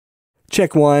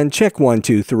Check one,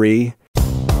 two, three.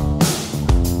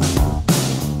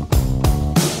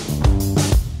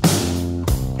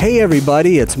 Hey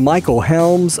everybody, it's Michael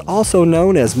Helms, also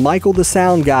known as Michael the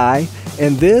Sound Guy,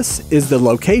 and this is the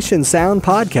Location Sound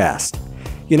Podcast.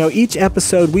 You know, each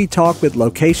episode we talk with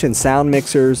location sound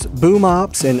mixers, boom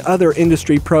ops, and other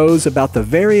industry pros about the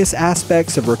various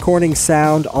aspects of recording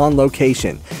sound on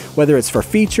location, whether it's for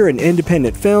feature and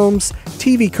independent films,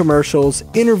 TV commercials,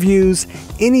 interviews,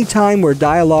 any time where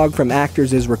dialogue from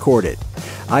actors is recorded.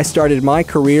 I started my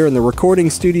career in the recording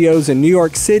studios in New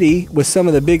York City with some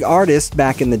of the big artists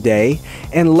back in the day,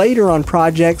 and later on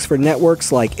projects for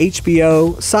networks like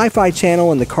HBO, Sci-Fi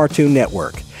Channel, and the Cartoon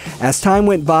Network. As time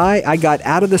went by, I got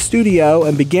out of the studio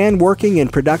and began working in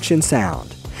production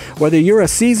sound. Whether you're a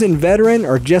seasoned veteran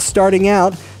or just starting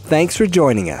out, thanks for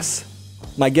joining us.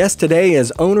 My guest today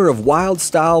is owner of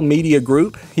Wildstyle Media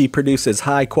Group. He produces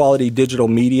high-quality digital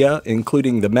media,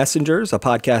 including The Messengers, a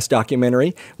podcast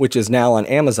documentary, which is now on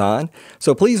Amazon.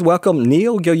 So please welcome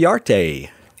Niel Guilarte.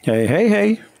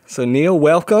 Hey. So Niel,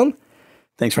 welcome.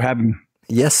 Thanks for having me.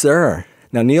 Yes, sir.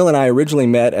 Now, Niel and I originally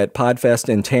met at PodFest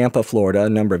in Tampa, Florida, a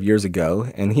number of years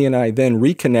ago, and he and I then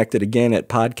reconnected again at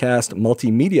Podcast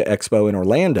Multimedia Expo in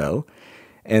Orlando,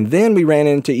 and then we ran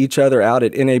into each other out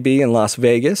at NAB in Las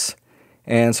Vegas,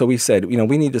 and so we said, you know,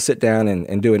 we need to sit down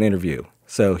and do an interview.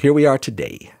 So here we are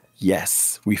today.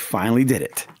 Yes, we finally did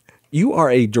it. You are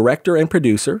a director and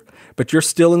producer, but you're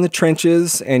still in the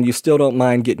trenches, and you still don't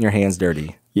mind getting your hands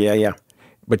dirty. Yeah.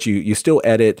 But you still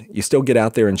edit, you still get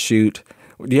out there and shoot.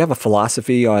 Do you have a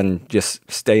philosophy on just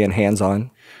staying hands-on?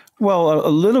 Well, a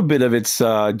little bit of it's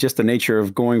just the nature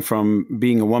of going from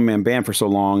being a one-man band for so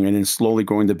long and then slowly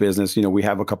growing the business. You know, we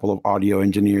have a couple of audio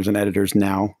engineers and editors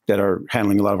now that are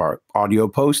handling a lot of our audio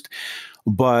post.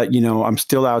 But, you know, I'm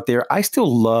still out there. I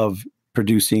still love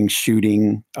producing,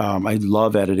 shooting. I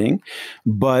love editing.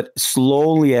 But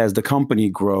slowly as the company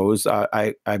grows,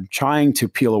 I'm trying to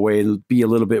peel away and be a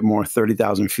little bit more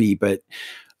 30,000 feet. But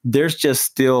there's just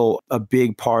still a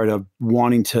big part of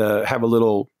wanting to have a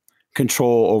little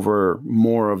control over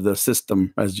more of the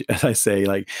system, as I say,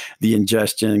 like the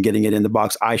ingestion, getting it in the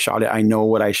box. I shot it. I know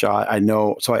what I shot. I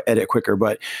know, so I edit quicker.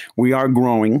 But we are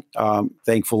growing,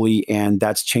 thankfully, and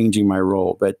that's changing my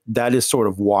role. But that is sort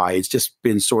of why. It's just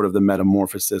been sort of the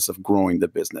metamorphosis of growing the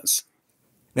business.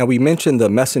 Now, we mentioned the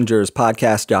Messengers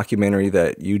podcast documentary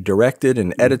that you directed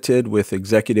and edited with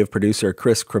executive producer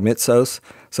Chris Kremitzos.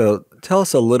 So tell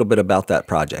us a little bit about that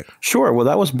project. Sure. Well,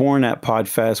 that was born at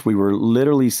PodFest. We were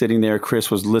literally sitting there. Chris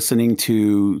was listening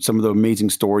to some of the amazing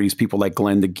stories, people like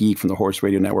Glenn the Geek from the Horse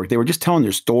Radio Network. They were just telling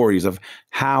their stories of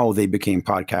how they became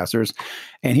podcasters.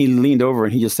 And he leaned over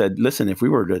and he just said, listen, if we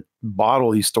were to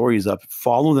bottle these stories up,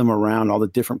 follow them around all the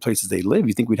different places they live,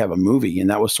 you think we'd have a movie? And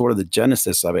that was sort of the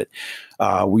genesis of it.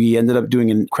 We ended up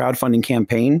doing a crowdfunding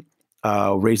campaign,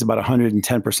 raised about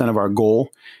 110% of our goal,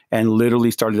 and literally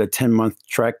started a 10-month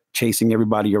trek chasing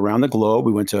everybody around the globe.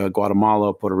 We went to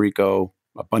Guatemala, Puerto Rico,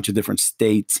 a bunch of different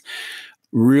states.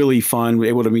 Really fun. We were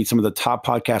able to meet some of the top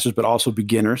podcasters, but also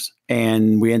beginners.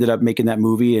 And we ended up making that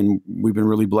movie, and we've been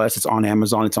really blessed. It's on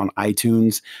Amazon. It's on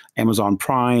iTunes, Amazon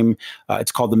Prime.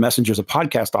 It's called The Messengers, a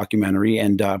podcast documentary.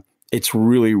 And it's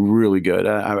really, really good.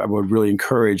 I would really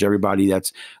encourage everybody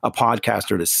that's a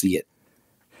podcaster to see it.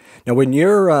 Now, when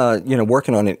you're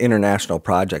working on an international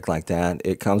project like that,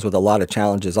 it comes with a lot of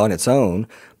challenges on its own.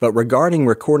 But regarding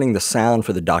recording the sound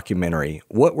for the documentary,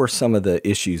 what were some of the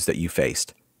issues that you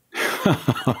faced?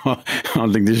 I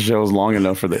don't think this show is long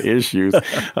enough for the issues.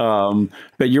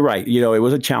 But you're right. You know, it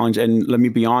was a challenge. And let me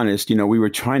be honest, you know, we were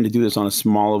trying to do this on as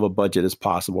small of a budget as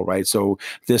possible, right? So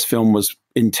this film was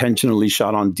intentionally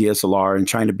shot on DSLR and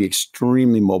trying to be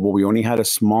extremely mobile. We only had a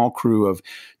small crew of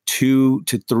 2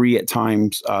 to 3 at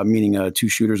times, meaning 2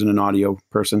 shooters and an audio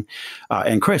person,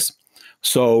 and Chris.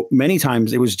 So many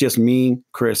times it was just me,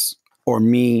 Chris, or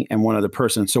me and one other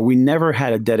person. So we never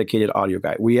had a dedicated audio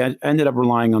guy. We ended up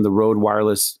relying on the Rode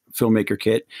wireless filmmaker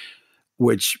kit,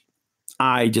 which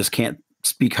I just can't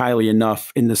speak highly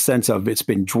enough in the sense of it's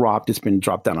been dropped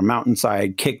down a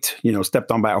mountainside, kicked,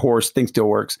 stepped on by a horse, thing still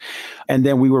works. And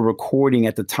then we were recording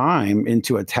at the time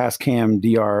into a Tascam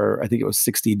DR, I think it was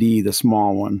 60D, the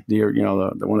small one, the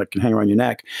one that can hang around your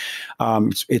neck.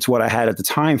 It's what I had at the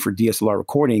time for DSLR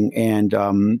recording.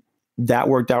 And that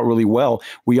worked out really well.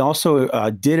 We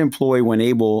also did employ, when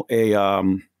able,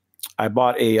 I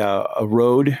bought a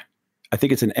Rode, I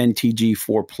think it's an NTG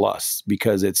 4 Plus,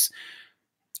 because it's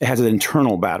it has an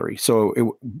internal battery. So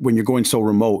when you're going so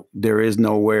remote, there is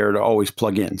nowhere to always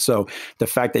plug in. So the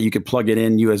fact that you could plug it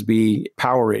in USB,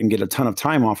 power it, and get a ton of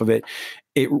time off of it,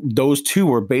 those two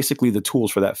were basically the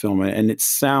tools for that film. And it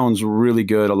sounds really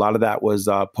good. A lot of that was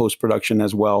post-production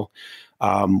as well.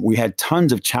 We had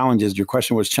tons of challenges. Your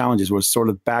question was challenges, was sort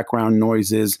of background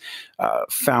noises,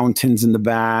 fountains in the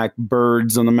back,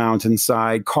 birds on the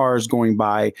mountainside, cars going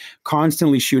by,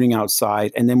 constantly shooting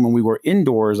outside. And then when we were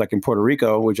indoors, like in Puerto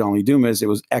Rico, with John Lee Dumas, it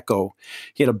was echo.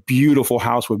 He had a beautiful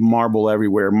house with marble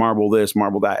everywhere, marble this,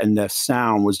 marble that, and the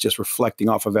sound was just reflecting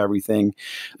off of everything.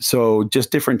 So just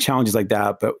different challenges like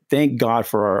that. But thank God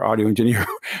for our audio engineer,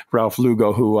 Ralph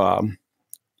Lugo, who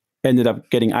ended up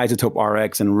getting Isotope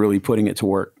RX and really putting it to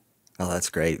work. Oh,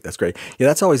 that's great. That's great. Yeah,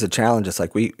 that's always a challenge. It's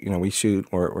like we shoot,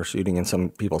 or we're shooting in some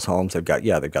people's homes. They've got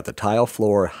the tile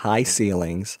floor, high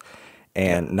ceilings,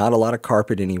 and not a lot of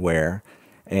carpet anywhere.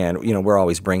 And, we're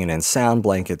always bringing in sound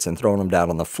blankets and throwing them down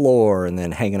on the floor and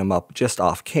then hanging them up just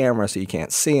off camera so you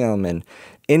can't see them and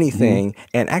anything. Mm-hmm.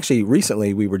 And actually,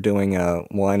 recently we were doing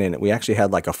one, and we actually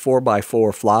had like a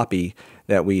 4x4 floppy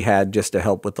that we had just to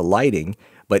help with the lighting.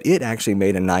 But it actually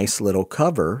made a nice little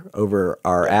cover over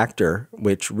our actor,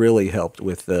 which really helped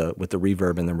with the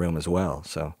reverb in the room as well.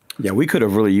 So yeah, we could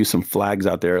have really used some flags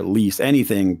out there, at least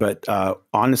anything. But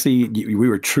honestly, we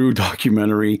were true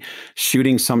documentary,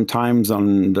 shooting sometimes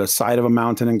on the side of a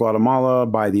mountain in Guatemala,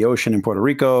 by the ocean in Puerto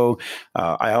Rico.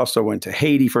 I also went to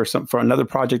Haiti for another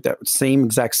project, that same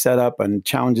exact setup and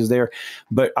challenges there.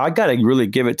 But I got to really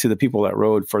give it to the people at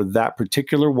Rode for that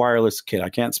particular wireless kit. I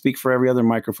can't speak for every other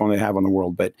microphone they have on the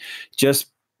world, but just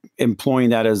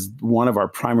employing that as one of our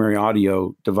primary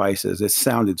audio devices, it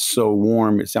sounded so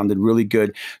warm. It sounded really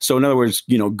good. So in other words,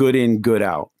 good in, good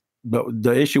out. But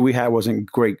the issue we had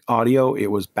wasn't great audio.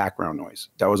 It was background noise.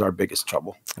 That was our biggest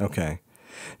trouble. Okay.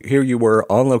 Here you were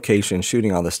on location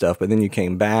shooting all this stuff, but then you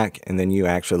came back and then you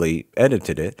actually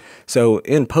edited it. So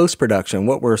in post-production,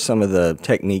 what were some of the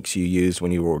techniques you used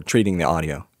when you were treating the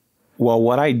audio? Well,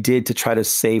 what I did to try to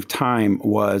save time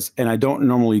was, and I don't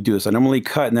normally do this, I normally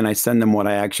cut and then I send them what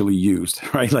I actually used,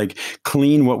 right? Like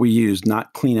clean what we used,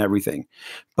 not clean everything.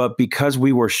 But because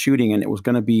we were shooting and it was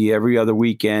going to be every other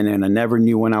weekend and I never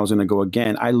knew when I was going to go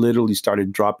again, I literally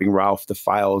started dropping Ralph the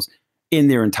files in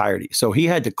their entirety. So he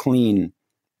had to clean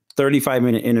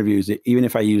 35-minute interviews, even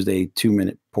if I used a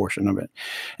 2-minute portion of it.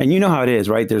 And you know how it is,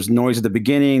 right? There's noise at the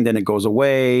beginning, then it goes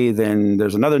away, then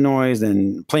there's another noise,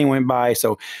 then plane went by.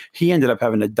 So he ended up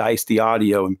having to dice the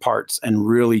audio in parts and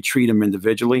really treat them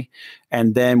individually.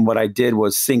 And then what I did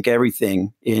was sync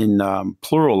everything in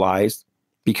pluralized,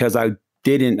 because I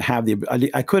didn't have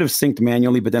I could have synced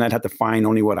manually, but then I'd have to find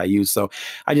only what I used. So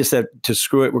I just said, to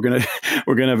screw it, we're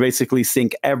gonna basically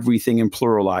sync everything in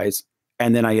pluralize.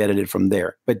 And then I edited from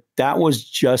there. But that was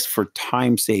just for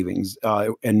time savings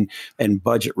and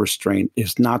budget restraint.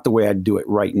 It's not the way I'd do it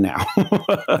right now.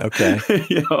 Okay.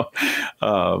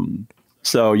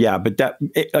 So yeah, but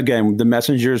again, the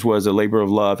Messengers was a labor of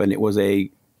love, and it was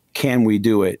can we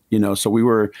do it? So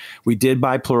we did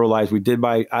buy pluralized, we did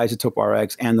buy Isotope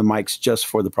RX and the mics just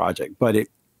for the project, but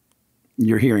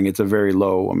you're hearing it's a very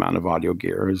low amount of audio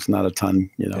gear. It's not a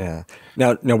ton, Yeah.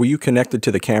 Now, were you connected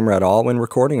to the camera at all when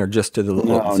recording, or just to the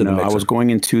mixer? No. I was going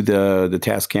into the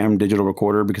Tascam digital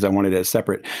recorder because I wanted it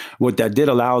separate. What that did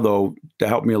allow, though, to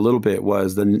help me a little bit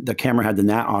was the camera had the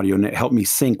NAT audio, and it helped me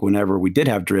sync whenever we did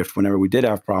have drift, whenever we did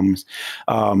have problems.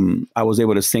 I was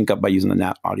able to sync up by using the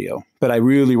NAT audio. But I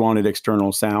really wanted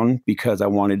external sound because I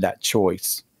wanted that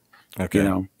choice. Okay.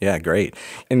 Yeah, great.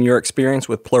 And your experience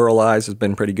with Pluralize has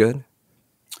been pretty good?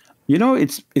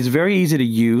 It's very easy to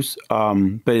use,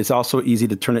 but it's also easy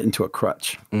to turn it into a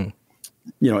crutch. Mm.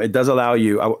 It does allow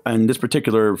you, in this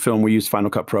particular film, we used Final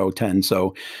Cut Pro 10.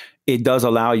 So it does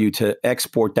allow you to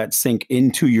export that sync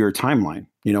into your timeline,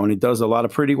 and it does a lot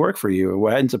of pretty work for you.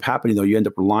 What ends up happening, though, you end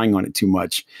up relying on it too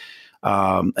much.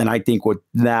 And I think what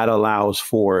that allows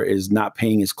for is not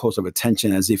paying as close of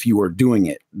attention as if you were doing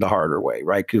it the harder way,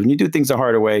 right? Because when you do things the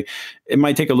harder way, it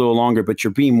might take a little longer, but you're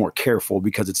being more careful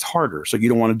because it's harder. So you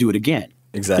don't want to do it again.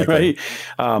 Exactly. Right.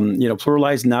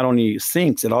 Pluralize not only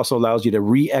syncs, it also allows you to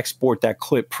re-export that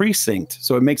clip pre-synced.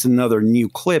 So it makes another new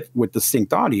clip with the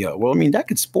synced audio. Well, that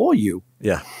could spoil you.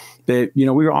 Yeah. But, we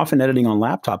were often editing on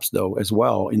laptops, though, as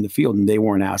well in the field, and they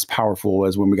weren't as powerful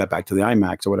as when we got back to the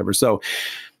iMacs or whatever. So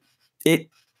it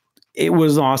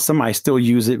was awesome. I still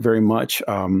use it very much.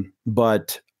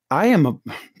 But I am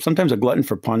sometimes a glutton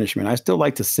for punishment. I still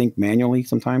like to sync manually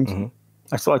sometimes. Mm-hmm.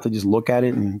 I still like to just look at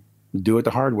it and do it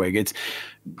the hard way. It's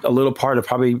a little part of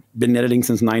probably been editing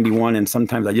since 91. And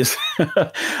sometimes I just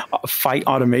fight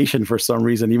automation for some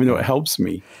reason, even though it helps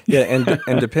me. Yeah.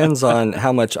 And depends on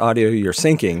how much audio you're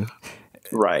syncing.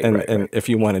 Right. And if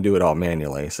you want to do it all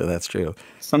manually. So that's true.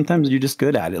 Sometimes you're just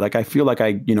good at it. Like I feel like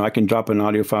I can drop an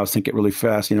audio file, sync it really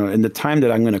fast, and the time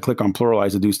that I'm going to click on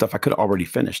pluralize to do stuff, I could have already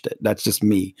finished it. That's just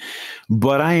me.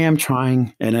 But I am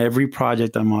trying, and every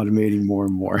project I'm automating more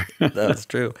and more. That's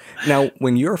true. Now,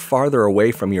 when you're farther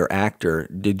away from your actor,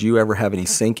 did you ever have any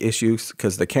sync issues?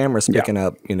 Because the camera's picking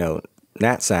up,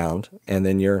 nat sound, and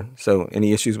then so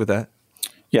any issues with that?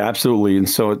 Yeah, absolutely. And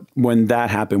so when that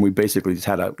happened, we basically just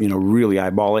had to, really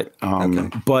eyeball it. Okay.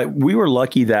 But we were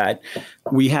lucky that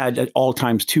we had at all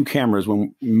times 2 cameras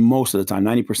when most of the time,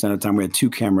 90% of the time we had 2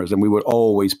 cameras, and we would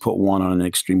always put one on an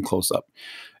extreme close up.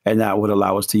 And that would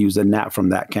allow us to use the nat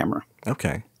from that camera.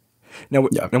 Okay. Now,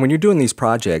 when you're doing these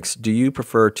projects, do you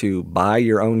prefer to buy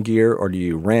your own gear or do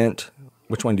you rent?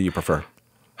 Which one do you prefer?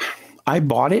 I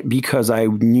bought it because I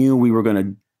knew we were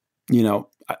going to,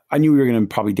 I knew we were going to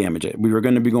probably damage it. We were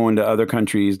going to be going to other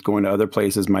countries, going to other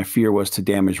places. My fear was to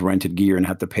damage rented gear and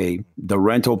have to pay the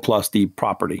rental plus the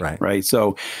property. Right.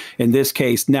 So in this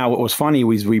case, now what was funny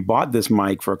was we bought this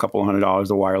mic for a couple of $100,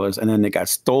 the wireless, and then it got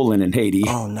stolen in Haiti.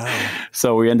 Oh, no.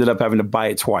 So we ended up having to buy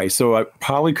it twice. So I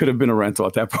probably could have been a rental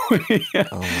at that point.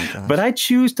 Oh, my gosh. But I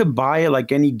choose to buy it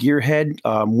like any gearhead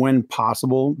when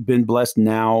possible. Been blessed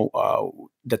now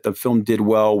that the film did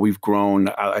well. We've grown.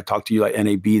 I talked to you like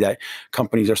NAB, that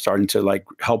companies are starting to like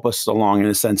help us along in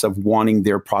a sense of wanting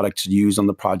their products used on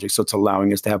the project. So it's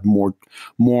allowing us to have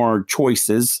more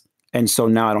choices. And so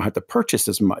now I don't have to purchase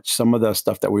as much. Some of the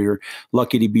stuff that we're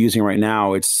lucky to be using right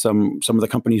now, it's some of the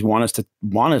companies want us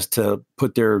to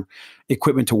put their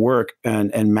equipment to work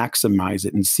and maximize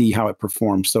it and see how it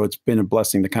performs. So it's been a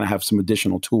blessing to kind of have some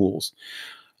additional tools.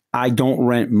 I don't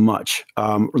rent much.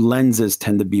 Lenses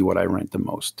tend to be what I rent the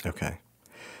most. Okay.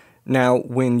 Now,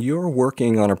 when you're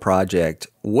working on a project,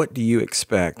 what do you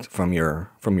expect from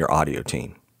your audio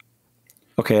team?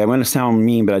 Okay, I'm going to sound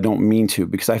mean, but I don't mean to,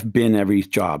 because I've been every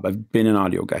job. I've been an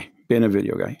audio guy, been a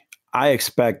video guy. I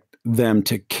expect them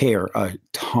to care a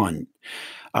ton.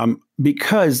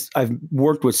 Because I've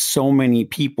worked with so many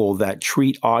people that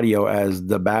treat audio as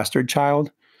the bastard child,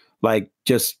 like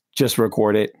just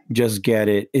record it, just get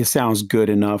it. It sounds good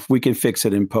enough. We can fix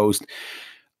it in post.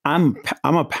 I'm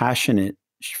a passionate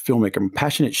filmmaker. I'm a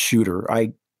passionate shooter.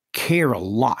 I care a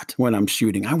lot when I'm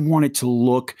shooting. I want it to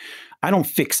look. I don't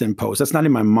fix in post. That's not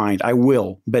in my mind. I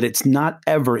will, but it's not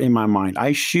ever in my mind.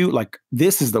 I shoot like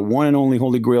this is the one and only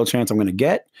holy grail chance I'm going to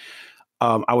get.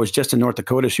 I was just in North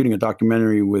Dakota shooting a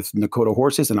documentary with Nakota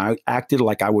horses, and I acted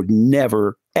like I would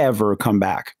never, ever come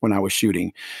back when I was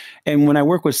shooting. And when I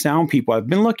work with sound people, I've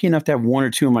been lucky enough to have 1 or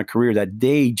 2 in my career that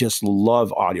they just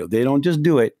love audio. They don't just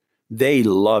do it. They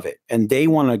love it. And they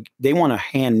want to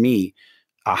hand me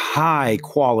a high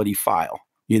quality file,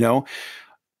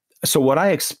 So what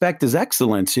I expect is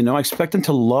excellence. I expect them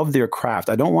to love their craft.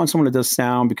 I don't want someone that does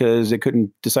sound because they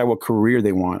couldn't decide what career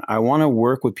they want. I want to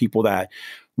work with people that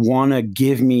want to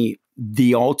give me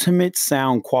the ultimate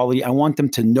sound quality. I want them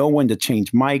to know when to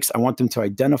change mics. I want them to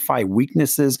identify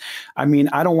weaknesses. I mean,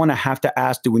 I don't want to have to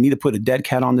ask, do we need to put a dead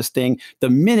cat on this thing? The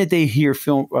minute they hear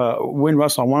Wind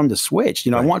Russell, I want them to switch.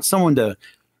 I want someone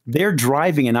they're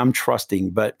driving and I'm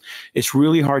trusting, but it's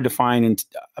really hard to find. And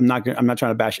I'm not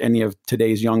trying to bash any of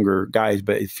today's younger guys,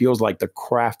 but it feels like the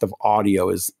craft of audio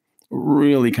is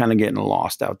really kind of getting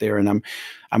lost out there. And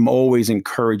I'm always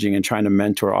encouraging and trying to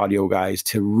mentor audio guys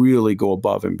to really go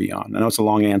above and beyond. I know it's a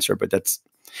long answer, but it's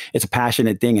a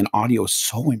passionate thing. And audio is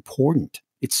so important.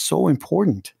 It's so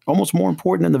important, almost more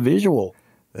important than the visual.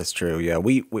 That's true. Yeah.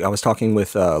 I was talking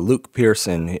with Luke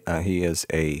Pearson. He is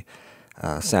a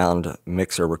sound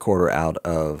mixer recorder out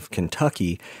of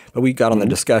Kentucky, but we got on the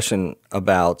discussion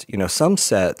about, some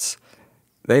sets,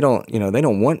 they don't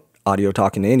want audio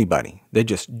talking to anybody. They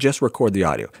just record the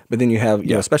audio. But then you have,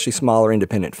 especially smaller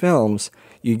independent films,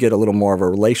 you get a little more of a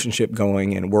relationship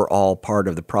going, and we're all part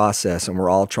of the process, and we're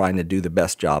all trying to do the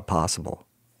best job possible.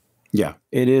 Yeah,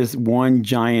 it is one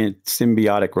giant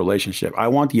symbiotic relationship. I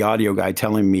want the audio guy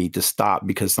telling me to stop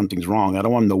because something's wrong. I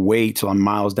don't want him to wait till I'm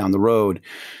miles down the road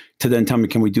to then tell me,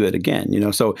 can we do it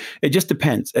again? So it just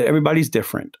depends. Everybody's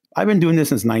different. I've been doing this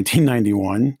since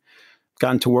 1991.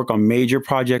 Gotten to work on major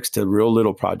projects to real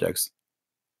little projects.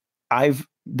 I've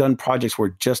done projects where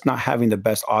just not having the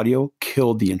best audio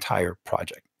killed the entire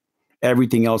project.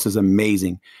 Everything else is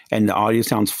amazing. And the audio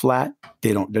sounds flat.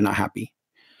 They're not happy.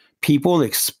 People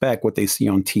expect what they see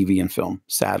on TV and film,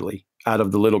 sadly, out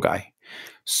of the little guy.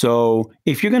 So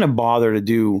if you're going to bother to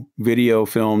do video,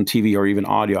 film, TV, or even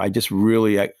audio,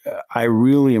 I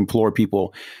really implore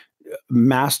people,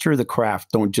 master the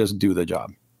craft. Don't just do the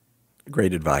job.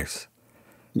 Great advice.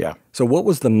 Yeah. So what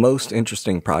was the most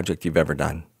interesting project you've ever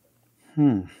done?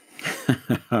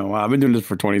 Wow, I've been doing this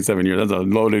for 27 years. That's a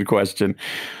loaded question.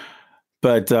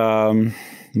 But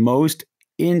most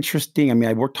interesting, I mean,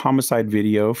 I worked homicide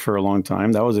video for a long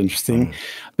time. That was interesting.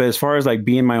 But as far as like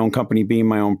being my own company, being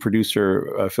my own producer,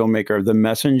 filmmaker, The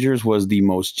Messengers was the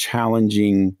most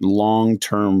challenging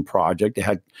long-term project. It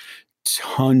had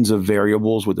tons of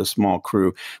variables with a small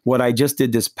crew. What I just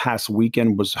did this past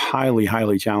weekend was highly,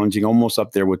 highly challenging, almost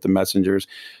up there with The Messengers.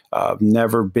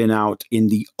 Never been out in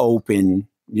the open,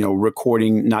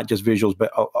 recording not just visuals, but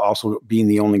also being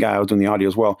the only guy. I was doing the audio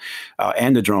as well,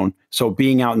 and the drone. So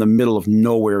being out in the middle of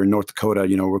nowhere in North Dakota,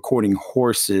 recording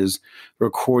horses,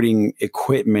 recording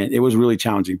equipment, it was really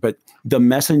challenging. But The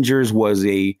Messengers was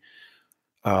a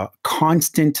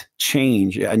constant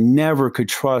change. I never could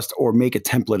trust or make a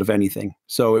template of anything.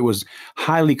 So it was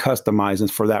highly customized. And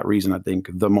for that reason, I think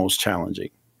the most challenging.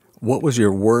 What was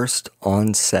your worst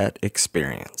on-set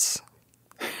experience?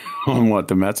 On what,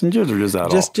 The Messengers, or just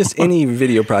that Just any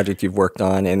video project you've worked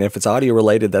on. And if it's audio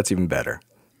related, that's even better.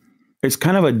 It's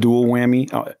kind of a dual whammy.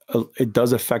 It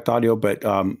does affect audio, but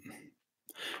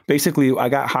basically, I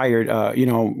got hired.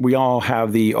 We all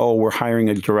have we're hiring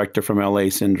a director from LA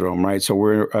syndrome, right? So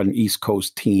we're an East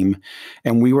Coast team.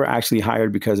 And we were actually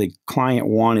hired because a client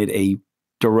wanted a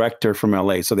director from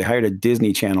LA. So they hired a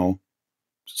Disney Channel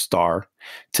star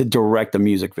to direct a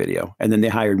music video. And then they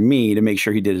hired me to make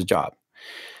sure he did his job.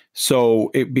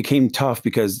 So it became tough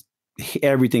because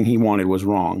everything he wanted was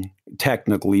wrong,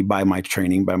 technically, by my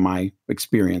training, by my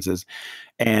experiences.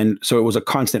 And so it was a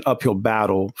constant uphill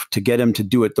battle to get him to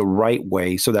do it the right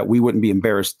way so that we wouldn't be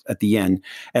embarrassed at the end.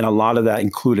 And a lot of that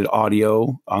included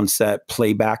audio on set,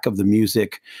 playback of the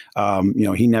music.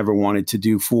 He never wanted to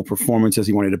do full performances.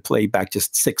 He wanted to play back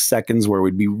just 6 seconds where it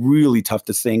would be really tough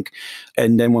to sync.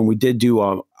 And then when we did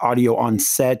do audio on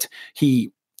set,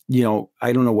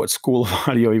 I don't know what school of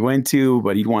audio he went to,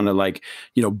 but he'd want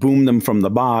to boom them from the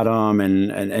bottom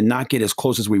and not get as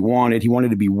close as we wanted. He wanted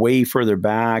to be way further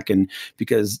back, and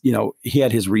because, he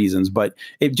had his reasons, but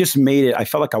it just made it, I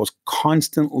felt like I was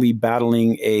constantly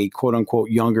battling a quote unquote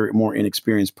younger, more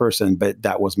inexperienced person, but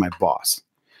that was my boss.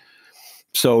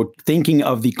 So thinking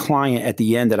of the client at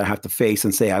the end that I have to face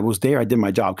and say, I was there, I did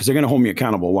my job, because they're going to hold me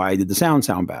accountable. Why did the sound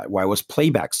bad? Why was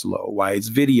playback slow? Why is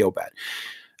video bad?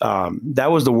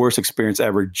 That was the worst experience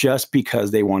ever, just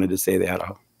because they wanted to say they had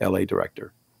a LA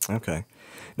director. Okay.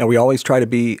 Now, we always try to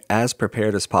be as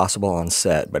prepared as possible on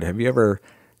set, but have you ever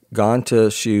gone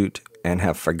to shoot and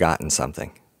have forgotten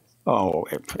something? Oh,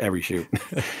 every shoot.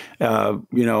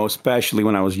 Especially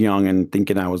when I was young and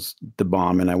thinking I was the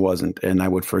bomb, and I wasn't. And I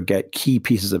would forget key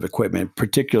pieces of equipment,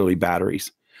 particularly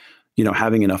batteries.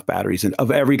 Having enough batteries and of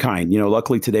every kind.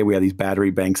 Luckily today we have these battery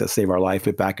banks that save our life.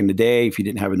 But back in the day, if you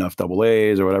didn't have enough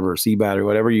AA's or whatever, C battery,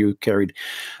 whatever you carried,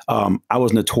 I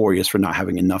was notorious for not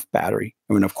having enough battery.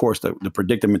 I mean, of course, the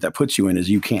predicament that puts you in is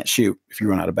you can't shoot if you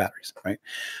run out of batteries, right?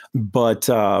 But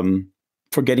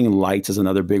forgetting lights is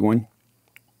another big one.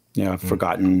 I've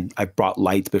forgotten. I brought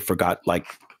lights, but forgot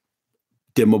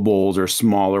dimmables or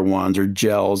smaller ones or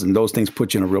gels, and those things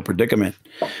put you in a real predicament.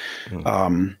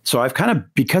 So I've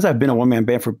because I've been a one-man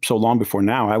band for so long before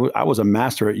now, I was a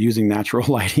master at using natural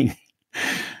lighting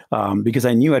because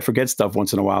I knew I'd forget stuff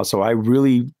once in a while. So I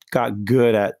really got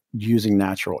good at using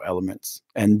natural elements.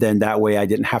 And then that way I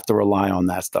didn't have to rely on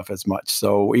that stuff as much.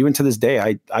 So even to this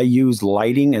day, I use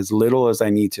lighting as little as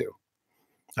I need to.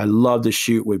 I love to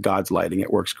shoot with God's lighting.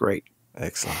 It works great.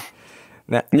 Excellent.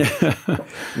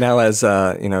 Now, as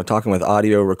talking with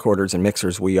audio recorders and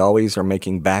mixers, we always are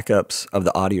making backups of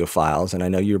the audio files, and I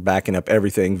know you're backing up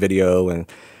everything, video. And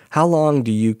how long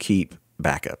do you keep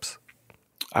backups?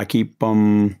 I keep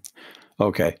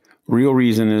okay.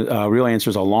 Real answer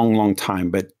is a long, long time.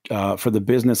 But for the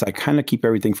business, I kind of keep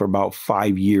everything for about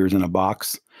 5 years in a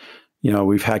box.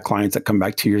 We've had clients that come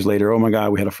back 2 years later. Oh my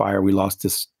God, we had a fire. We lost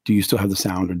this. Do you still have the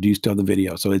sound, or do you still have the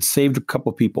video? So it saved a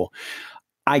couple people.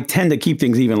 I tend to keep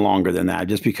things even longer than that,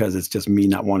 just because it's just me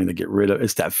not wanting to get rid of.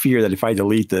 It's that fear that if I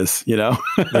delete this, they're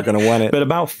going to want it. But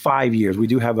about 5 years, we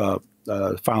do have a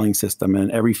filing system,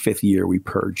 and every 5th year we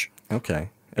purge. Okay,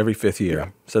 every 5th year. Yeah.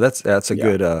 So that's a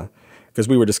good, because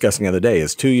we were discussing the other day,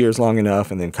 is 2 years long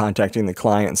enough? And then contacting the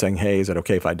client and saying, hey, is it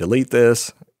okay if I delete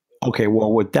this? Okay,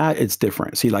 well, with that, it's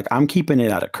different. See, I'm keeping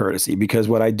it out of courtesy, because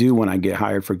what I do when I get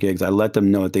hired for gigs, I let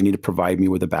them know that they need to provide me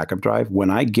with a backup drive.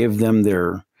 When I give them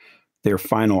their their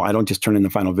final, I don't just turn in the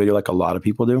final video like a lot of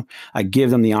people do. I give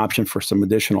them the option for some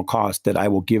additional cost that I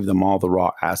will give them all the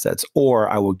raw assets, or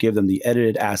I will give them the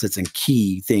edited assets and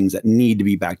key things that need to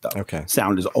be backed up. Okay.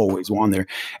 Sound is always on there.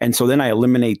 And so then I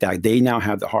eliminate that. They now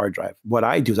have the hard drive. What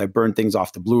I do is I burn things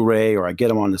off the Blu-ray, or I get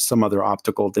them onto some other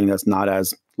optical thing that's not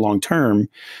as long-term,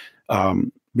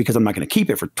 because I'm not going to keep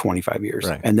it for 25 years.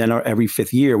 Right. And then every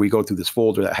 5th year, we go through this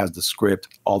folder that has the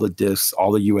script, all the discs,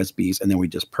 all the USBs, and then we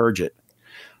just purge it,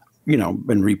 and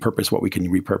repurpose what we can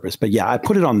repurpose. But yeah, I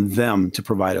put it on them to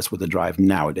provide us with a drive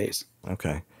nowadays.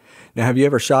 Okay. Now, have you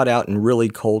ever shot out in really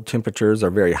cold temperatures or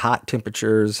very hot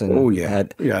temperatures? And oh, yeah.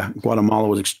 Guatemala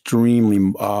was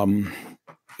extremely,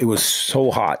 it was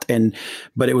so hot.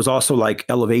 But it was also like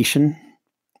elevation.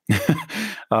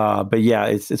 But yeah,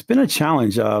 it's been a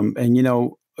challenge.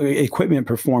 Equipment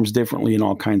performs differently in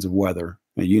all kinds of weather.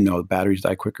 The batteries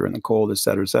die quicker in the cold, et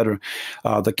cetera, et cetera.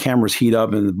 The cameras heat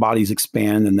up and the bodies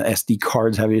expand, and the SD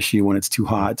cards have issue when it's too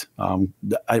hot.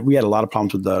 We had a lot of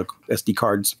problems with the SD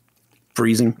cards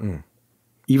freezing,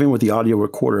 even with the audio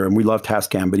recorder. And we love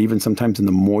Tascam, but even sometimes in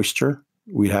the moisture,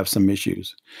 we'd have some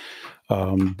issues.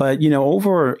 But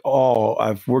overall,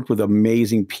 I've worked with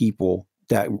amazing people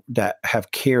that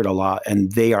have cared a lot,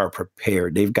 and they are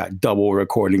prepared. They've got double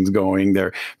recordings going.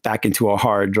 They're back into a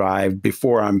hard drive.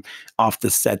 Before I'm off the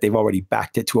set, they've already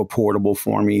backed it to a portable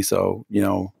for me. So,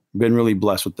 been really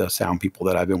blessed with the sound people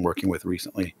that I've been working with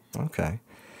recently. Okay.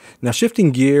 Now,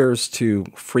 shifting gears to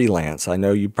freelance, I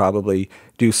know you probably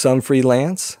do some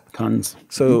freelance. Tons.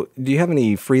 So do you have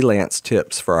any freelance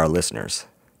tips for our listeners?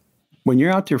 When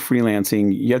you're out there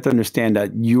freelancing, you have to understand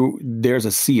that there's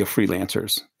a sea of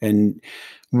freelancers, and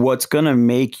what's going to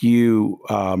make you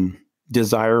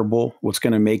desirable, what's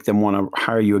going to make them want to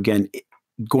hire you again,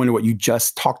 going to what you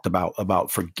just talked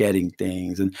about forgetting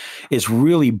things, and is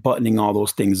really buttoning all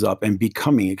those things up and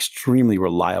becoming extremely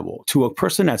reliable. To a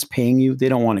person that's paying you, they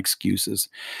don't want excuses.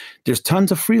 There's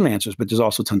tons of freelancers, but there's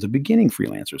also tons of beginning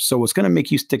freelancers. So what's going to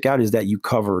make you stick out is that you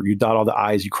dot all the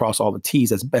I's, you cross all the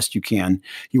T's as best you can.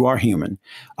 You are human.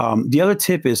 The other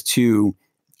tip is to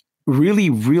really,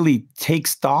 really take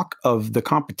stock of the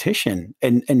competition,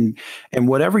 and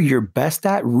whatever you're best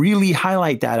at, really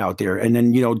highlight that out there. And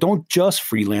then, don't just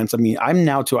freelance. I mean,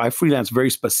 I freelance very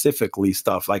specifically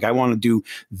stuff. Like, I want to do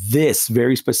this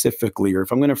very specifically, or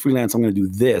if I'm going to freelance, I'm going to do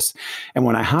this. And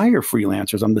when I hire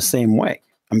freelancers, I'm the same way.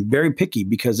 I'm very picky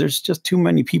because there's just too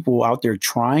many people out there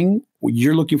trying.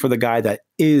 You're looking for the guy that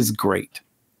is great,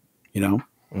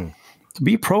 To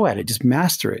be pro at it, just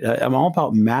master it. I'm all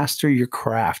about master your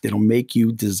craft. It'll make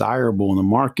you desirable in the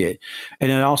market. And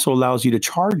it also allows you to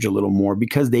charge a little more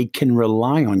because they can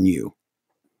rely on you.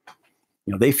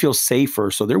 They feel safer,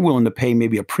 so they're willing to pay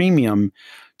maybe a premium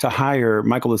to hire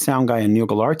Michael the Sound Guy and Niel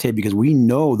Guilarte, because we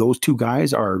know those two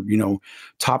guys are,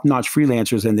 top-notch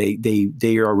freelancers, and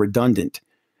they are redundant.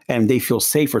 And they feel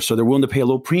safer, so they're willing to pay a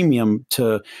little premium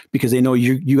because they know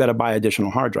you got to buy additional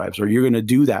hard drives, or you're going to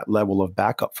do that level of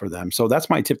backup for them. So that's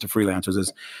my tip to freelancers: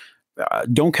 is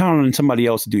don't count on somebody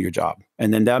else to do your job,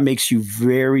 and then that makes you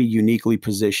very uniquely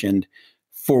positioned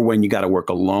for when you got to work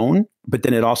alone. But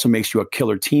then it also makes you a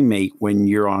killer teammate when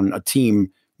you're on a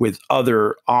team with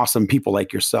other awesome people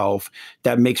like yourself.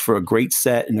 That makes for a great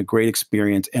set and a great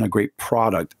experience and a great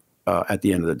product at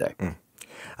the end of the day.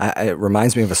 It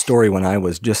reminds me of a story when I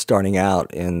was just starting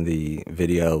out in the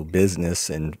video business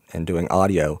and doing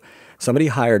audio. Somebody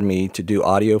hired me to do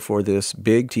audio for this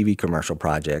big TV commercial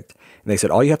project. And they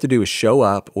said, all you have to do is show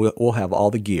up. We'll have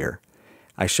all the gear.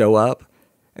 I show up,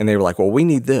 and they were like, well, we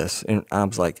need this. And I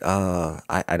was like, I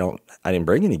didn't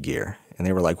bring any gear. And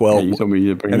they were like, well, you told me you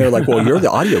didn't bring and they were like, well, you're the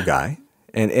audio guy.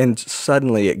 And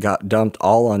suddenly it got dumped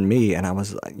all on me. And I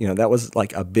was, that was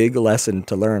like a big lesson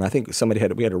to learn. I think we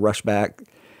had to rush back.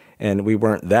 And we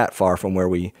weren't that far from where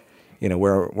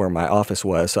where my office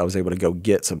was, so I was able to go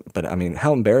get some. But I mean,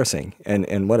 how embarrassing,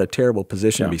 and what a terrible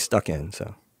position to be stuck in.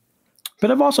 So,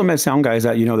 but I've also met sound guys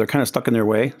that they're kind of stuck in their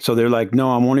way, so they're like, "No,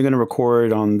 I'm only going to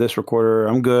record on this recorder.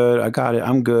 I'm good. I got it.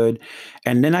 I'm good."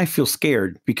 And then I feel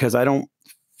scared because I don't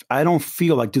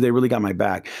feel like, do they really got my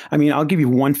back? I mean, I'll give you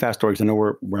one fast story because I know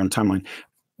we're on timeline.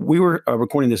 We were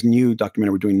recording this new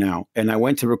documentary we're doing now, and I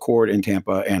went to record in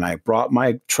Tampa, and I brought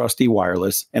my trusty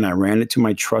wireless, and I ran it to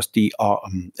my trusty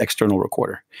external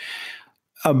recorder.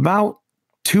 About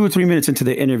 2 or 3 minutes into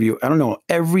the interview, I don't know,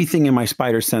 everything in my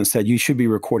spider sense said, you should be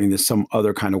recording this some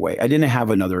other kind of way. I didn't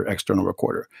have another external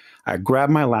recorder. I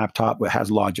grabbed my laptop that has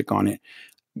Logic on it.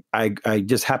 I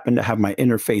just happened to have my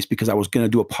interface because I was going to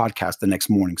do a podcast the next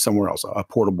morning somewhere else, a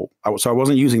portable. So I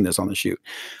wasn't using this on the shoot.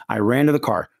 I ran to the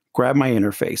car, grabbed my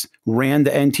interface, ran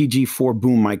the NTG4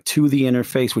 boom mic to the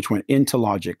interface, which went into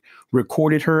Logic,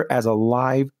 recorded her as a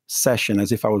live session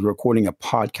as if I was recording a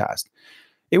podcast.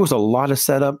 It was a lot of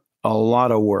setup, a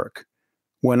lot of work.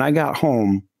 When I got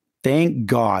home, thank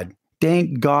God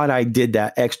I did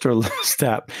that extra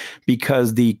step,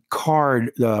 because the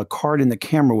card in the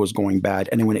camera was going bad.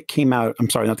 And then when it came out, I'm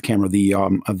sorry, not the camera,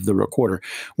 of the recorder,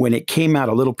 when it came out,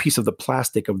 a little piece of the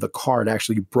plastic of the card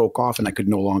actually broke off and I could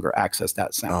no longer access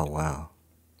that sound. Oh, wow.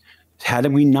 Had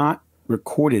we not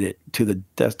recorded it to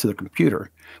the computer,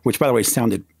 which by the way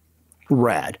sounded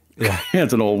rad. Yeah.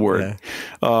 That's an old word.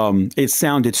 Yeah. It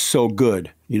sounded so good,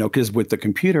 because with the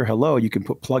computer, you can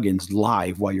put plugins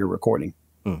live while you're recording.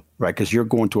 Right, because you're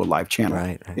going to a live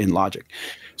channel in Logic.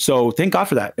 So thank God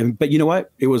for that. But you know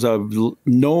what? It was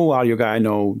no audio guy I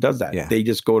know does that. Yeah. They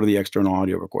just go to the external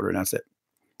audio recorder and that's it,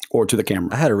 or to the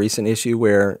camera. I had a recent issue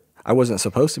where I wasn't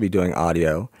supposed to be doing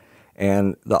audio,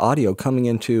 and the audio coming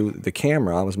into the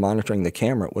camera, I was monitoring the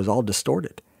camera, was all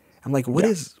distorted. I'm like, what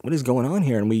is going on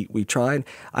here? And we tried.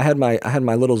 I had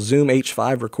my little Zoom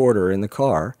H5 recorder in the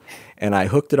car, and I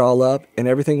hooked it all up, and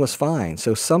everything was fine.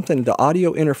 So the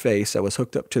audio interface that was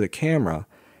hooked up to the camera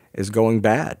is going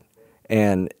bad.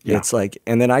 And it's like,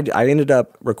 and then I ended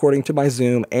up recording to my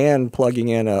Zoom and plugging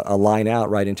in a line out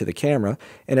right into the camera,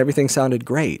 and everything sounded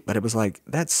great. But it was like,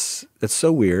 that's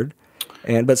so weird.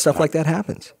 But stuff like that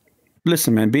happens.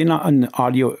 Listen, man, being an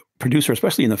audio producer,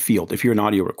 especially in the field, if you're an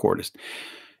audio recordist,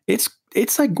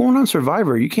 it's like going on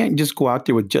Survivor. You can't just go out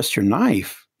there with just your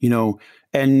knife,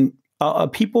 and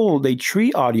people, they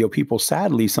treat audio people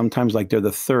sadly sometimes like they're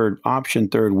the third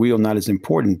wheel, not as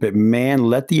important. But man,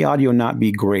 let the audio not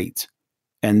be great,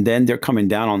 and then they're coming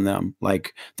down on them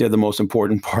like they're the most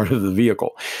important part of the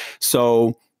vehicle.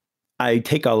 So I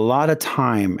take a lot of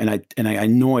time, and I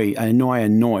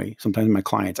annoy sometimes my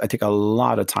clients. I take a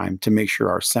lot of time to make sure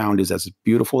our sound is as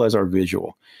beautiful as our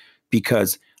visual,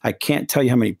 because I can't tell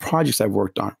you how many projects I've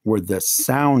worked on where the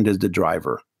sound is the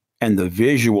driver and the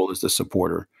visual is the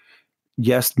supporter.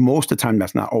 Yes, most of the time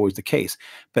that's not always the case,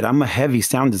 but I'm a heavy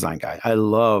sound design guy. I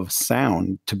love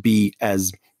sound to be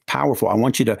as powerful. I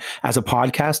want you to, as a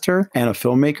podcaster and a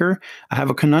filmmaker, I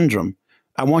have a conundrum.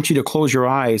 I want you to close your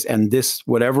eyes and this,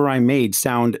 whatever I made,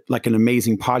 sound like an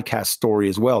amazing podcast story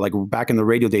as well, like back in the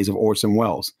radio days of Orson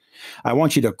Welles. I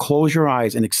want you to close your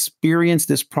eyes and experience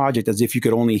this project as if you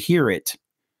could only hear it.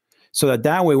 So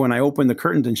that way, when I open the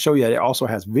curtains and show you that it also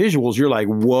has visuals, you're like,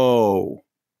 whoa,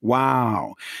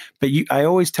 wow. But I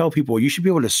always tell people, you should be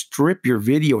able to strip your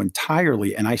video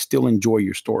entirely, and I still enjoy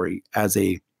your story as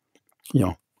a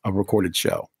recorded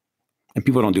show. And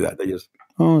people don't do that. They just,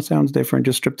 it sounds different.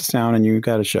 Just strip the sound and you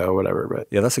got a show, whatever. But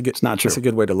yeah, it's not true. That's a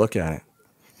good way to look at it.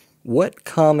 What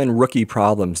common rookie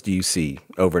problems do you see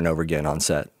over and over again on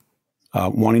set?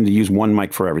 Wanting to use one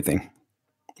mic for everything,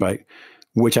 right?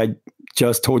 Which I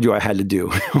just told you I had to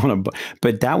do.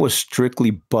 But that was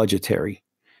strictly budgetary.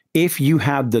 If you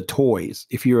have the toys,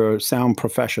 if you're a sound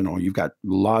professional, you've got a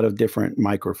lot of different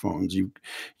microphones.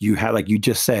 You have, like you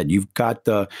just said, you've got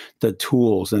the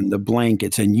tools and the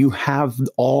blankets, and you have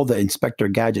all the Inspector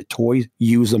Gadget toys.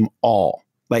 Use them all.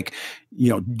 Like,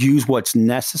 use what's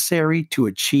necessary to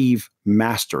achieve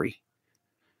mastery.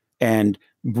 And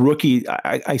rookie,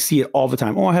 I see it all the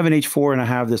time. Oh, I have an H4 and I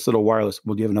have this little wireless.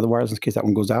 Well, do you have another wireless in case that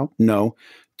one goes out? No.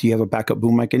 Do you have a backup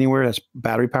boom mic anywhere that's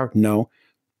battery powered? No.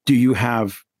 Do you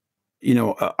have, an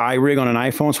iRig on an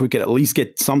iPhone so we could at least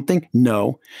get something?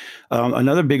 No.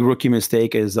 Another big rookie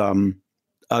mistake is,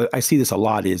 I see this a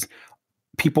lot, is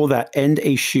people that end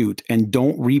a shoot and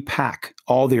don't repack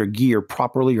all their gear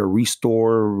properly or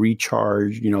restore,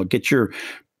 recharge, get your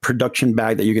production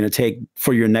bag that you're going to take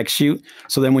for your next shoot.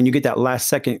 So then when you get that last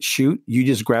second shoot, you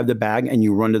just grab the bag and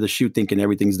you run to the shoot thinking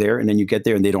everything's there. And then you get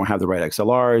there and they don't have the right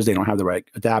XLRs. They don't have the right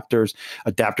adapters.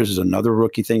 Adapters is another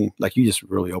rookie thing. Like, you just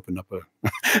really opened up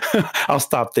I'll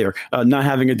stop there. Not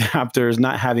having adapters,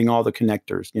 not having all the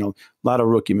connectors, a lot of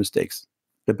rookie mistakes.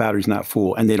 The battery's not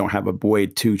full and they don't have a way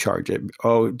to charge it.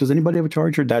 Oh, does anybody have a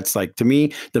charger? That's like, to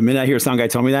me, the minute I hear a sound guy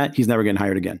tell me that, he's never getting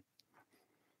hired again.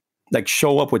 Like,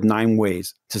 show up with 9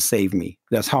 ways to save me.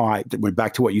 That's how I went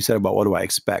back to what you said about what do I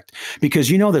expect? Because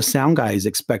the sound guy is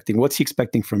expecting, what's he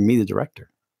expecting from me, the director?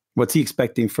 What's he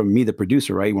expecting from me, the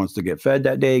producer, right? He wants to get fed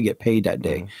that day, get paid that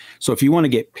day. Mm-hmm. So if you want to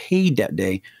get paid that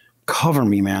day, cover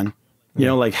me, man.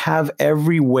 Like, have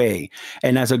every way.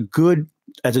 And as a good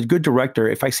director,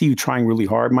 if I see you trying really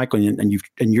hard, Michael, and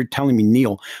you're telling me,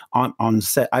 Neil, on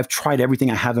set, I've tried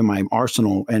everything I have in my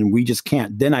arsenal and we just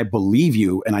can't, then I believe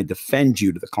you and I defend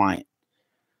you to the client.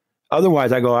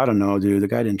 Otherwise, I go, I don't know, dude, the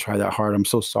guy didn't try that hard. I'm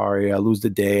so sorry. I lose the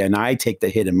day and I take the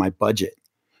hit in my budget.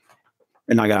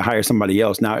 and I got to hire somebody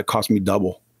else. Now it costs me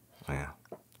double. Yeah.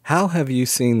 How have you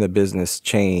seen the business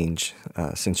change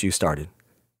since you started?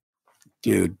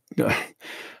 Dude,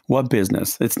 what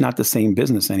business? It's not the same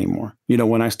business anymore.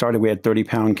 When I started, we had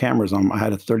 30-pound cameras on. I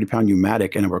had a 30-pound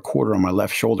pneumatic and a recorder on my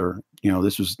left shoulder.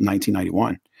 This was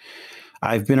 1991.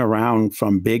 I've been around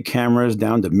from big cameras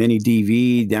down to mini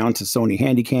DV, down to Sony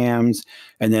Handycams,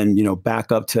 and then,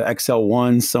 back up to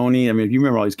XL1 Sony. I mean, if you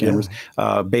remember all these cameras,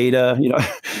 Beta,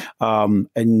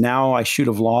 and now I shoot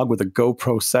a vlog with a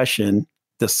GoPro session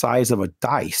the size of a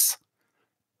dice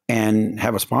and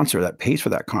have a sponsor that pays for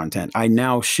that content. I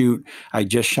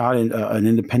just shot an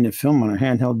independent film on a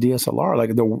handheld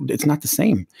DSLR. It's not the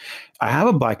same. I have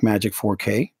a Blackmagic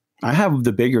 4K. I have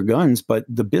the bigger guns, but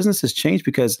the business has changed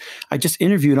because I just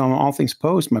interviewed on All Things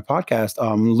Post, my podcast,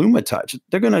 LumaTouch.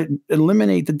 They're going to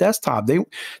eliminate the desktop.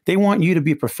 They want you to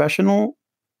be a professional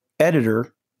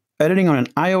editor, editing on an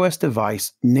iOS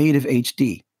device, native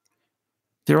HD.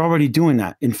 They're already doing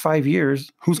that. In 5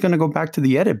 years, who's going to go back to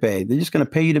the edit bay? They're just going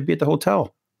to pay you to be at the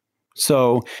hotel.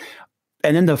 So,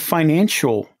 and then the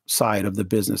financial side of the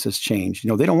business has changed.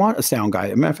 They don't want a sound guy.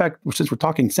 As a matter of fact, since we're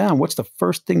talking sound, what's the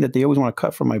first thing that they always want to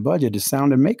cut from my budget is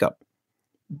sound and makeup.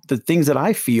 The things that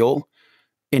I feel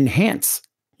enhance,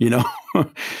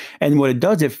 and what it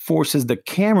does, it forces the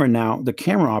camera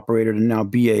operator to now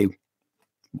be a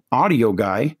audio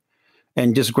guy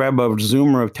and just grab a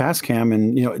Zoom or a Tascam.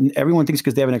 And, everyone thinks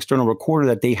because they have an external recorder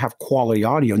that they have quality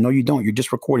audio. No, you don't. You're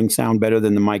just recording sound better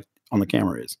than the mic on the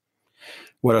camera is.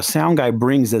 What a sound guy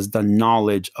brings is the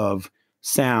knowledge of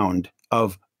sound,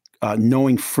 of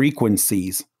knowing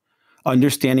frequencies,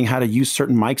 understanding how to use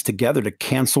certain mics together to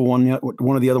cancel one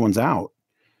of the other ones out.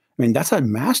 I mean, that's a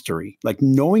mastery, like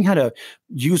knowing how to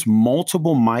use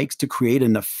multiple mics to create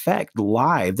an effect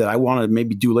live that I want to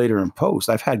maybe do later in post.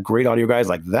 I've had great audio guys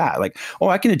like that. Like, oh,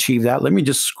 I can achieve that. Let me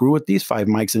just screw with these 5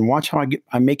 mics and watch how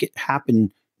I make it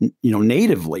happen,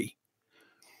 natively.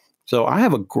 So I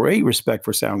have a great respect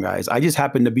for sound guys. I just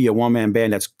happen to be a one-man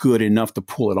band that's good enough to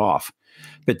pull it off.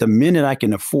 But the minute I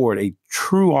can afford a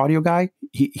true audio guy,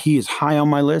 he is high on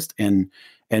my list, and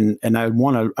I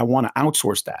want to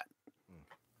outsource that.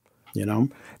 Now,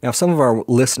 if some of our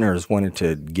listeners wanted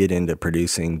to get into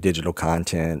producing digital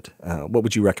content, what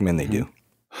would you recommend they do?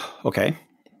 Okay.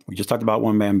 We just talked about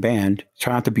one-man band.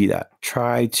 Try not to be that.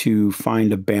 Try to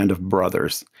find a band of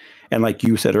brothers. And like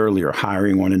you said earlier,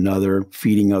 hiring one another,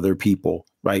 feeding other people,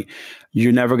 right?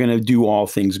 You're never going to do all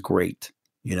things great,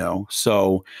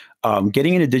 So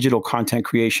getting into digital content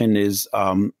creation is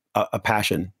a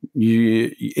passion.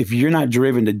 If you're not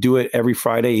driven to do it every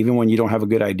Friday, even when you don't have a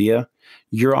good idea,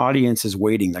 your audience is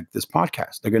waiting, like this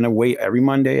podcast. They're going to wait every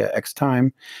Monday at X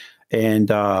time. And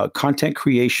content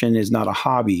creation is not a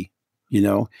hobby.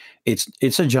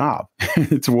 It's a job.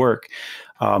 It's work.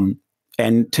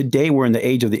 And today we're in the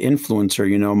age of the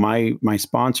influencer. My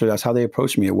sponsor, that's how they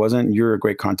approached me. It wasn't, you're a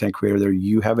great content creator there.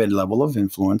 You have a level of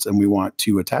influence and we want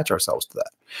to attach ourselves to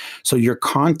that. So your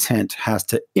content has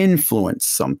to influence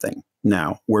something.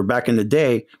 Now, where back in the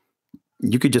day,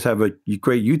 you could just have a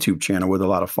great YouTube channel with a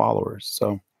lot of followers.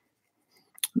 So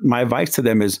my advice to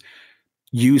them is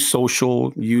use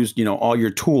social, use, all your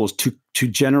tools to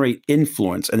generate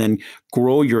influence and then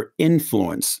grow your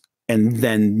influence. And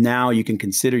then now you can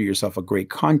consider yourself a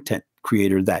great content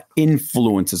creator that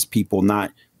influences people,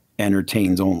 not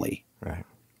entertains only. Right.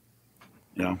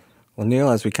 Well, Niel,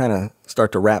 as we kind of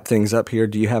start to wrap things up here,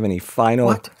 do you have any final...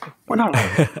 What? We're not...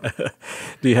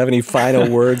 Do you have any final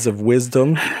words of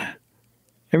wisdom?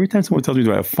 Every time someone tells me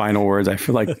to have final words, I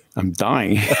feel like I'm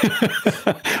dying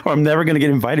or I'm never going to get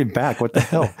invited back. What the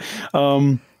hell?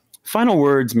 Final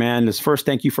words, man, is first,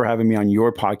 thank you for having me on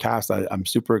your podcast. I'm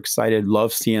super excited.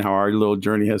 Love seeing how our little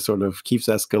journey has sort of keeps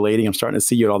escalating. I'm starting to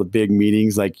see you at all the big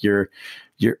meetings. Like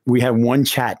we have one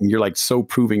chat and you're like so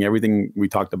proving everything we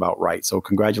talked about right. So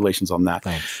congratulations on that.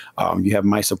 Thanks. You have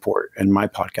my support and my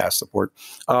podcast support.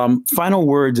 Final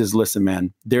words is, listen,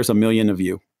 man, there's a million of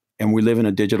you. And we live in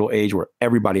a digital age where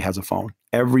everybody has a phone.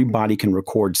 Everybody can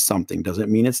record something.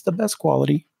 Doesn't mean it's the best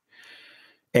quality.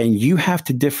 And you have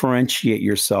to differentiate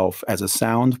yourself as a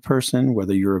sound person,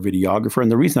 whether you're a videographer.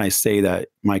 And the reason I say that,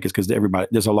 Mike, is because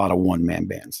there's a lot of one-man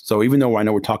bands. So even though I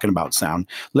know we're talking about sound,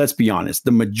 let's be honest,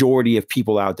 the majority of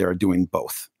people out there are doing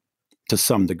both to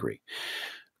some degree.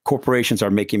 Corporations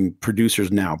are making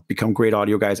producers now become great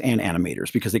audio guys and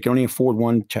animators because they can only afford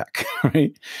one check,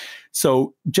 right?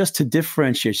 So just to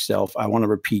differentiate yourself, I want to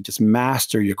repeat, just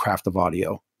master your craft of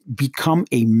audio. Become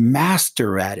a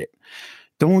master at it.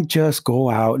 Don't just go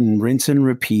out and rinse and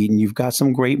repeat and you've got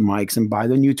some great mics and buy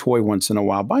the new toy once in a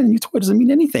while. Buying a new toy doesn't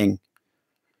mean anything.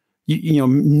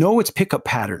 know its pickup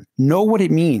pattern, know what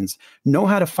it means, know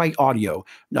how to fight audio.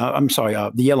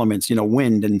 The elements,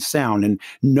 wind and sound, and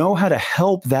know how to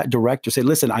help that director say,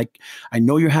 listen, I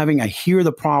know I hear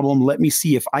the problem. Let me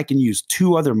see if I can use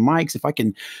 2 other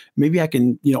mics. Maybe I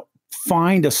can,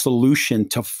 find a solution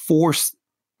to force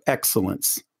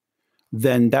excellence.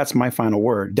 Then that's my final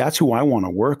word. That's who I want to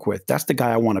work with. That's the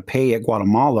guy I want to pay at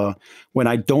Guatemala when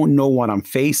I don't know what I'm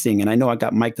facing. And I know I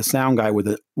got Mike the sound guy with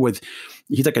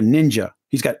he's like a ninja.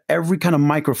 He's got every kind of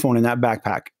microphone in that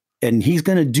backpack. And he's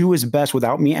going to do his best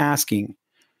without me asking,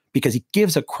 because he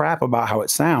gives a crap about how it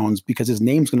sounds, because his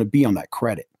name's going to be on that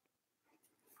credit.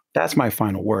 That's my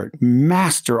final word.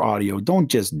 Master audio. Don't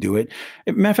just do it.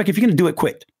 Matter of fact, if you're going to do it,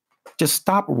 quit. Just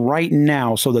stop right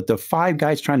now, so that the 5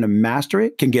 guys trying to master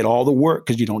it can get all the work,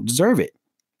 because you don't deserve it.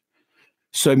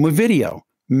 So with video,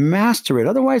 master it.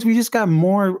 Otherwise, we just got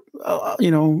more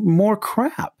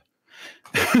crap.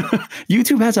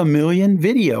 YouTube has 1 million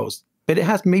videos, but it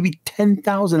has maybe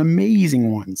 10,000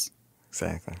 amazing ones.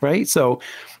 Exactly. Right? So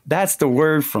that's the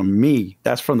word from me.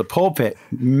 That's from the pulpit.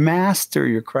 Master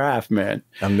your craft, man.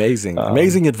 Amazing.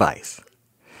 Amazing advice.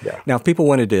 Yeah. Now, if people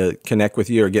wanted to connect with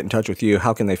you or get in touch with you,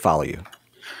 how can they follow you?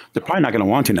 They're probably not going to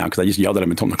want to now, because I just yelled at them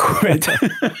and told them to quit.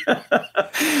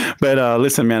 But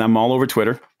listen, man, I'm all over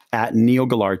Twitter at Niel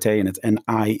Guilarte, and it's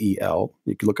Niel.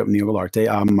 You can look up Niel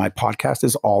Guilarte. My podcast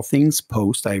is All Things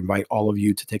Post. I invite all of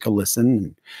you to take a listen.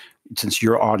 And since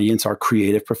your audience are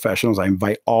creative professionals, I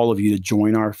invite all of you to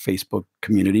join our Facebook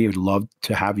community. I'd love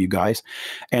to have you guys.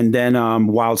 And then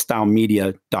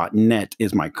wildstylemedia.net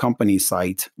is my company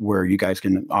site, where you guys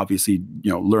can obviously,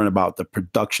 learn about the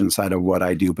production side of what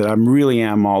I do. But I really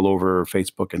am all over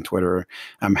Facebook and Twitter.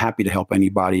 I'm happy to help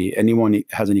anybody. Anyone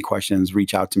has any questions,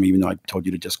 reach out to me, even though I told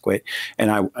you to just quit, and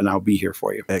I'll be here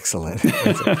for you. Excellent.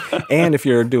 And if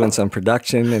you're doing some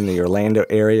production in the Orlando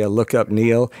area, look up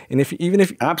Niel. And even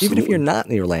if you're not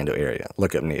in the Orlando area,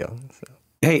 look up Niel. So.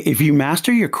 Hey, if you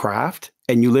master your craft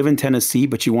and you live in Tennessee,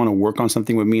 but you want to work on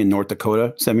something with me in North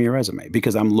Dakota, send me your resume,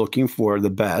 because I'm looking for the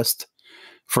best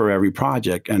for every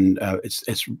project. And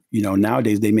it's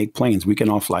nowadays they make planes. We can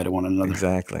all fly to one another.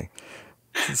 Exactly.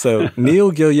 So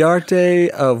Niel Guilarte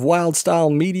of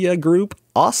Wildstyle Media Group.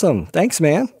 Awesome. Thanks,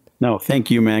 man. No,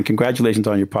 thank you, man. Congratulations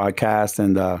on your podcast.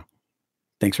 And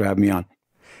thanks for having me on.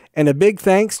 And a big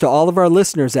thanks to all of our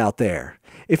listeners out there.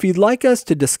 If you'd like us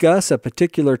to discuss a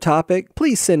particular topic,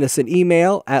 please send us an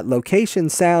email at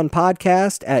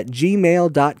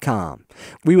locationsoundpodcast@gmail.com.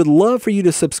 We would love for you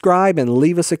to subscribe and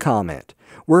leave us a comment.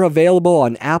 We're available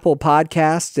on Apple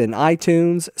Podcasts and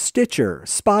iTunes, Stitcher,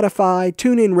 Spotify,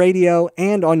 TuneIn Radio,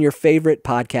 and on your favorite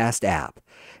podcast app.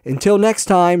 Until next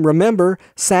time, remember,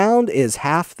 sound is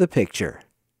half the picture.